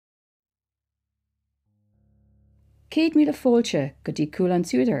Céad Míle Fáilte go dtí Cúlan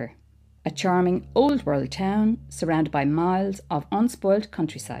Suidir, a charming old world town surrounded by miles of unspoilt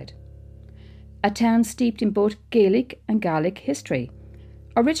countryside. A town steeped in both Gaelic and Gallic history,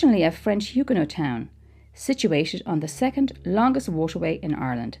 originally a French Huguenot town, situated on the second longest waterway in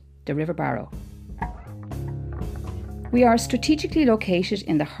Ireland, the River Barrow. We are strategically located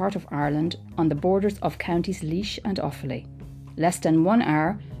in the heart of Ireland on the borders of counties Laois and Offaly, less than 1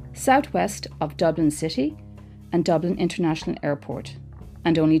 hour southwest of Dublin City and Dublin International Airport,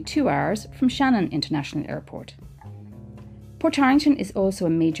 and only 2 hours from Shannon International Airport. Portarlington is also a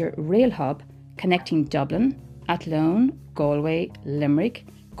major rail hub connecting Dublin, Athlone, Galway, Limerick,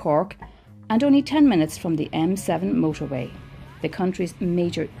 Cork, and only 10 minutes from the M7 motorway, the country's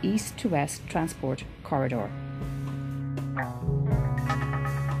major east-to-west transport corridor.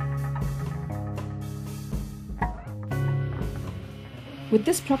 With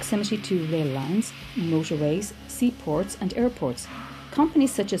this proximity to rail lines, motorways, seaports and airports,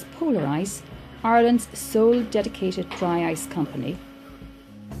 companies such as Polar Ice, Ireland's sole dedicated dry ice company,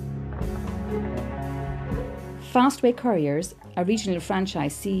 Fastway Couriers, a regional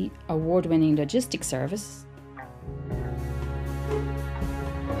franchisee award-winning logistics service,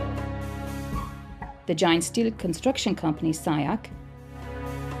 the giant steel construction company SIAC,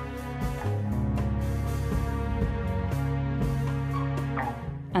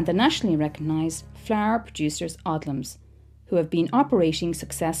 and the nationally recognised flour producers Odlums, who have been operating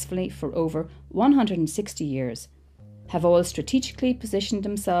successfully for over 160 years, have all strategically positioned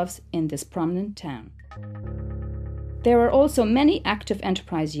themselves in this prominent town. There are also many active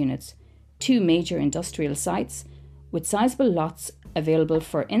enterprise units, 2 major industrial sites, with sizable lots available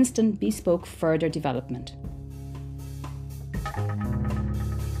for instant bespoke further development.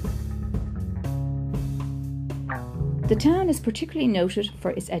 The town is particularly noted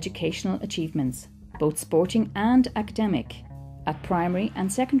for its educational achievements, both sporting and academic, at primary and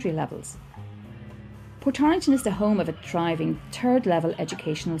secondary levels. Portarlington is the home of a thriving third-level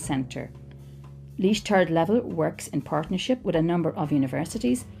educational centre. Laois Third Level works in partnership with a number of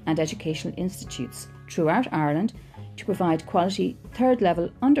universities and educational institutes throughout Ireland to provide quality third-level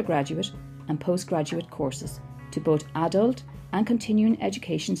undergraduate and postgraduate courses to both adult and continuing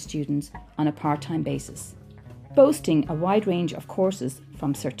education students on a part-time basis, boasting a wide range of courses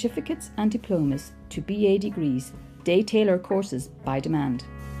from certificates and diplomas to BA degrees, day-tailor courses by demand.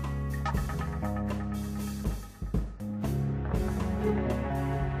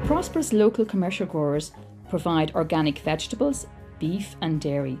 Prosperous local commercial growers provide organic vegetables, beef and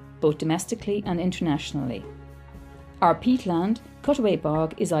dairy, both domestically and internationally. Our peatland, Cutaway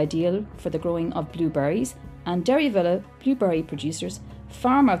Bog, is ideal for the growing of blueberries, and Derryvilla blueberry producers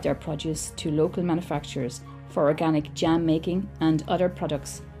farm out their produce to local manufacturers for organic jam making and other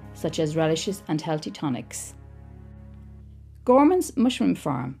products such as relishes and healthy tonics. Gorman's Mushroom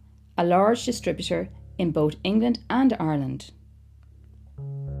Farm, a large distributor in both England and Ireland.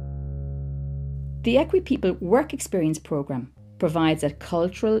 The Equi People Work Experience programme provides a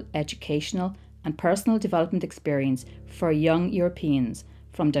cultural, educational and personal development experience for young Europeans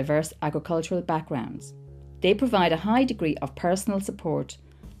from diverse agricultural backgrounds. They provide a high degree of personal support,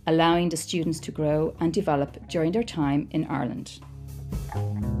 allowing the students to grow and develop during their time in Ireland.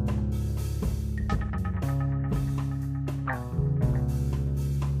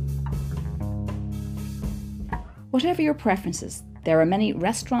 Whatever your preferences, there are many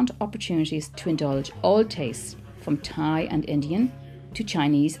restaurant opportunities to indulge all tastes, from Thai and Indian to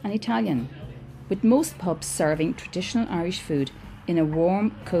Chinese and Italian, with most pubs serving traditional Irish food in a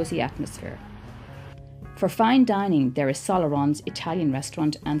warm, cosy atmosphere. For fine dining, there is Solaron's Italian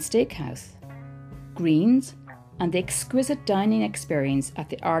restaurant and steakhouse, Greens, and the exquisite dining experience at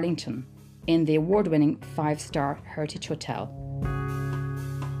the Arlington in the award-winning 5-star Heritage Hotel.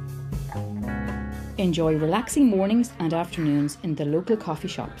 Enjoy relaxing mornings and afternoons in the local coffee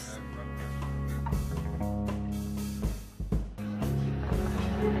shops.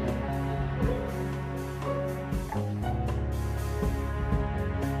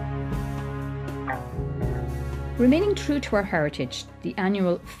 Remaining true to our heritage, the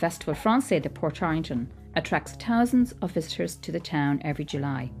annual Festival Français de Portarlington attracts thousands of visitors to the town every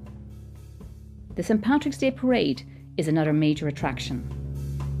July. The St. Patrick's Day Parade is another major attraction.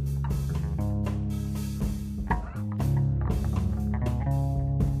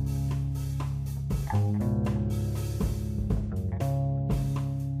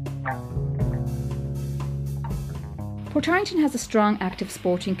 Portarlington has a strong active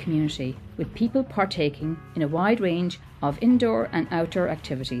sporting community, with people partaking in a wide range of indoor and outdoor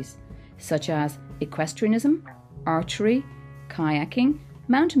activities such as equestrianism, archery, kayaking,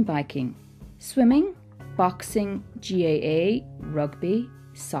 mountain biking, swimming, boxing, GAA, rugby,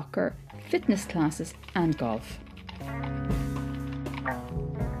 soccer, fitness classes and golf.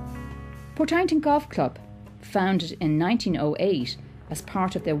 Portarlington Golf Club, founded in 1908 as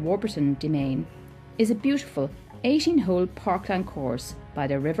part of the Warburton domain, is a beautiful 18-hole parkland course by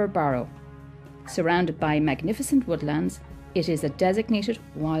the River Barrow. Surrounded by magnificent woodlands, it is a designated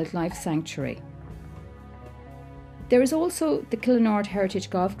wildlife sanctuary. There is also the Killinord Heritage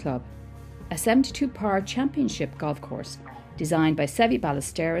Golf Club, a 72-par championship golf course designed by Sevi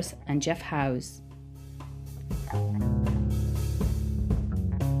Ballesteros and Jeff Howes.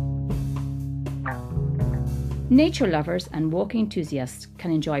 Nature lovers and walking enthusiasts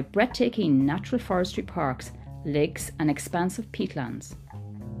can enjoy breathtaking natural forestry parks, lakes and expansive peatlands.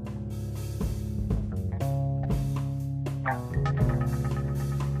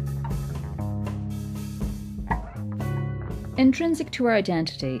 Intrinsic to our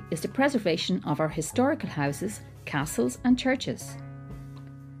identity is the preservation of our historical houses, castles and churches.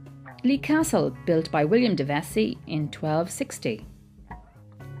 Lee Castle, built by William de Vesey in 1260.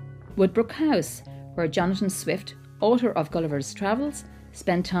 Woodbrook House, where Jonathan Swift, author of Gulliver's Travels,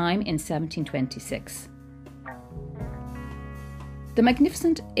 spent time in 1726. The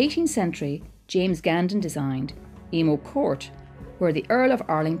magnificent 18th century James Gandon designed Emo Court, where the Earl of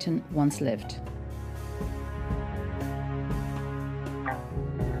Arlington once lived.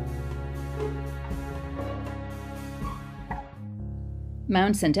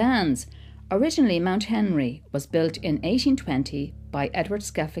 Mount St Anne's, originally Mount Henry, was built in 1820 by Edward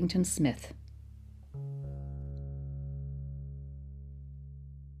Skeffington Smith.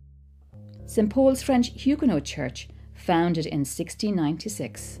 St Paul's French Huguenot Church, founded in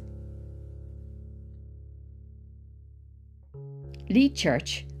 1696. Lee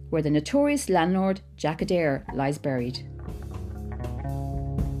Church, where the notorious landlord Jack Adair lies buried.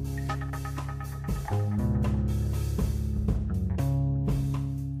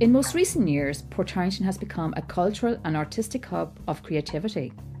 In most recent years, Portarlington has become a cultural and artistic hub of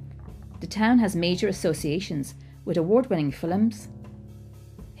creativity. The town has major associations with award-winning films,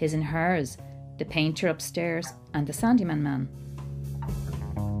 His and Hers, The Painter Upstairs and The Sandyman Man.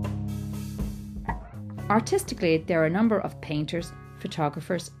 Artistically, there are a number of painters,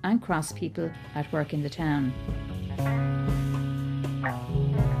 photographers and craftspeople at work in the town.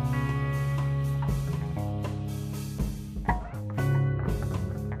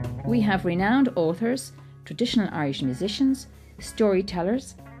 We have renowned authors, traditional Irish musicians,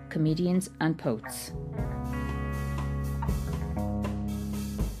 storytellers, comedians and poets.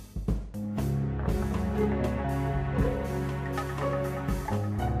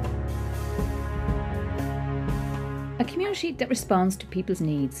 A community that responds to people's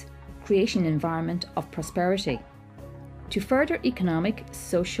needs, creating an environment of prosperity. To further economic,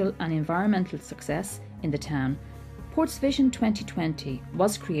 social and environmental success in the town, Port's Vision 2020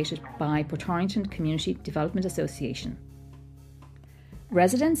 was created by Portarlington Community Development Association.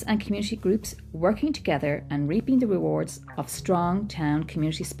 Residents and community groups working together and reaping the rewards of strong town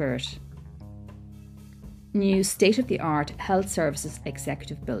community spirit. New state-of-the-art health services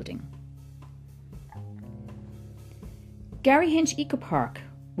executive building. Gary Hinch Eco Park,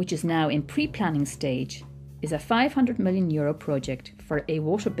 which is now in pre-planning stage, is a €500 million project for a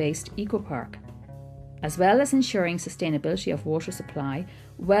water-based eco park. As well as ensuring sustainability of water supply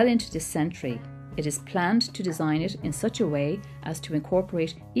well into this century, it is planned to design it in such a way as to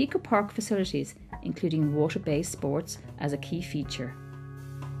incorporate eco-park facilities, including water-based sports, as a key feature.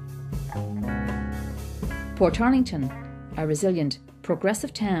 Portarlington, a resilient,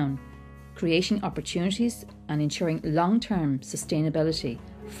 progressive town, creating opportunities and ensuring long-term sustainability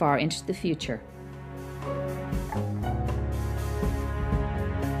far into the future.